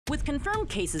With confirmed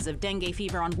cases of dengue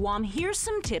fever on Guam, here's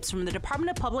some tips from the Department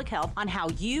of Public Health on how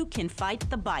you can fight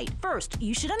the bite. First,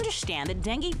 you should understand that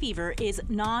dengue fever is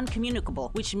non-communicable,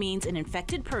 which means an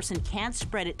infected person can't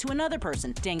spread it to another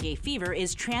person. Dengue fever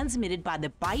is transmitted by the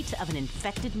bite of an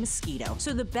infected mosquito.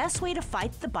 So the best way to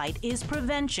fight the bite is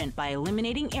prevention by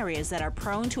eliminating areas that are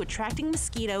prone to attracting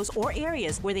mosquitoes or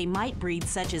areas where they might breed,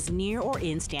 such as near or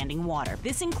in standing water.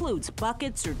 This includes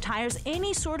buckets or tires,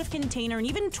 any sort of container, and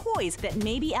even toys that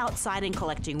may be outside and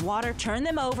collecting water. Turn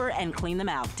them over and clean them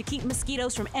out. To keep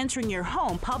mosquitoes from entering your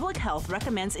home, Public Health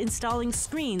recommends installing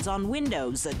screens on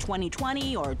windows. A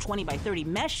 20/20 or 20x30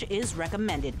 mesh is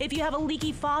recommended. If you have a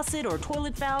leaky faucet or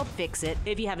toilet valve, fix it.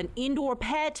 If you have an indoor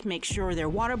pet, make sure their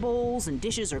water bowls and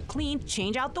dishes are clean.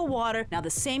 Change out the water. Now the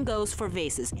same goes for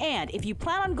vases. And if you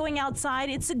plan on going outside,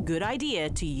 it's a good idea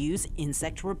to use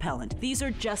insect repellent. These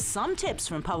are just some tips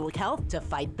from Public Health to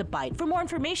fight the bite. For more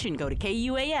information, go to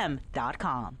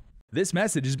KUAM.com. This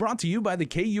message is brought to you by the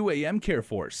KUAM Care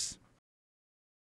Force.